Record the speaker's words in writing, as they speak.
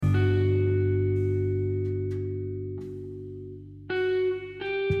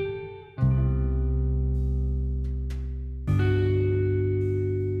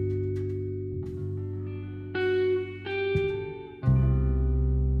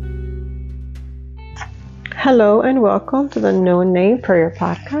Hello and welcome to the No Name Prayer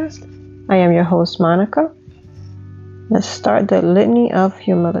Podcast. I am your host, Monica. Let's start the Litany of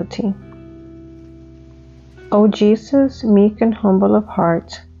Humility. O Jesus, meek and humble of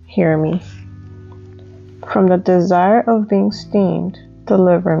heart, hear me. From the desire of being esteemed,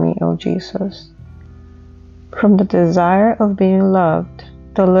 deliver me, O Jesus. From the desire of being loved,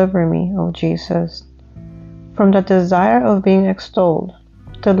 deliver me, O Jesus. From the desire of being extolled,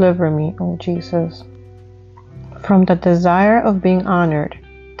 deliver me, O Jesus. From the desire of being honored,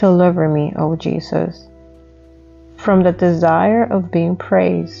 deliver me, O Jesus. From the desire of being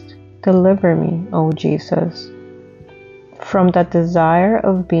praised, deliver me, O Jesus. From the desire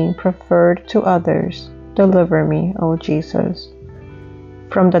of being preferred to others, deliver me, O Jesus.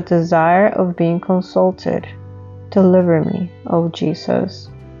 From the desire of being consulted, deliver me, O Jesus.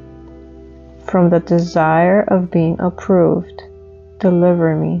 From the desire of being approved,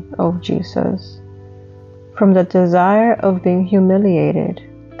 deliver me, O Jesus. From the desire of being humiliated,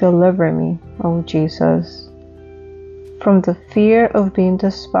 deliver me, O Jesus. From the fear of being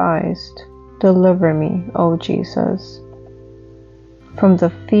despised, deliver me, O Jesus. From the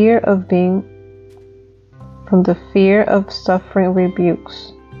fear of suffering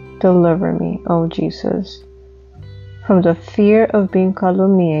rebukes, deliver me, O Jesus. From the fear of being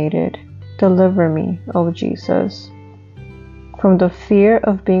calumniated, deliver me, O Jesus. From the fear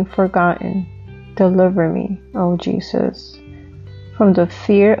of being forgotten, deliver me, O Jesus. From the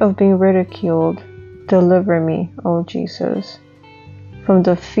fear of being ridiculed, deliver me, O Jesus. From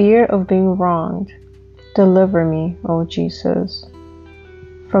the fear of being wronged, deliver me, O Jesus.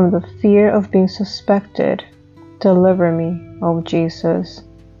 From the fear of being suspected, deliver me, O Jesus.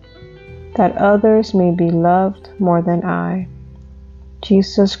 That others may be loved more than I.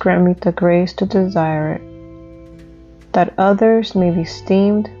 Jesus, grant me the grace to desire it. That others may be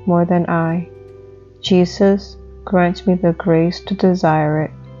esteemed more than I. Jesus, grant me the grace to desire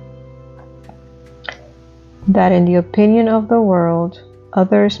it. That in the opinion of the world,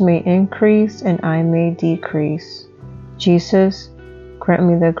 others may increase and I may decrease. Jesus, grant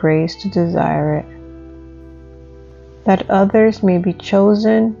me the grace to desire it. That others may be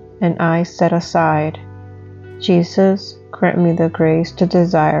chosen and I set aside. Jesus, grant me the grace to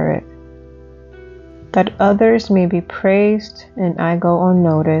desire it. That others may be praised and I go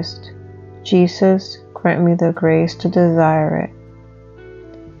unnoticed. Jesus, grant me the grace to desire it.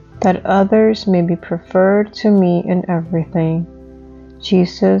 That others may be preferred to me in everything.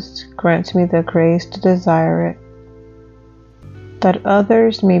 Jesus, grant me the grace to desire it. That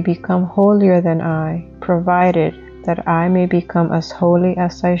others may become holier than I, provided that I may become as holy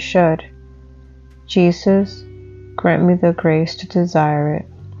as I should. Jesus, grant me the grace to desire it.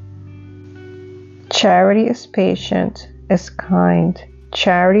 Charity is patient, is kind.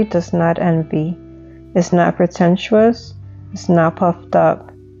 Charity does not envy, is not pretentious, is not puffed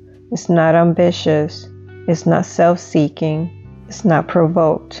up, is not ambitious, is not self-seeking, is not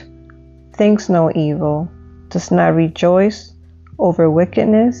provoked, thinks no evil, does not rejoice over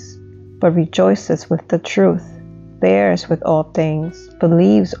wickedness, but rejoices with the truth, bears with all things,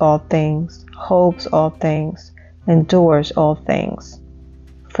 believes all things, hopes all things, endures all things.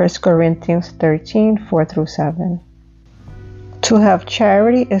 1 Corinthians 13, 4-7. To have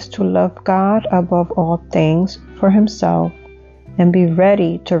charity is to love God above all things for himself, and be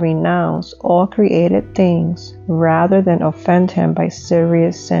ready to renounce all created things rather than offend him by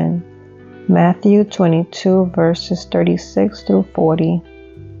serious sin. Matthew 22, verses 36-40.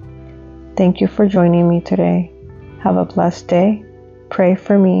 Thank you for joining me today. Have a blessed day. Pray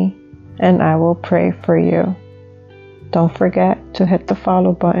for me, and I will pray for you. Don't forget to hit the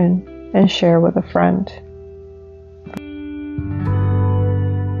follow button and share with a friend.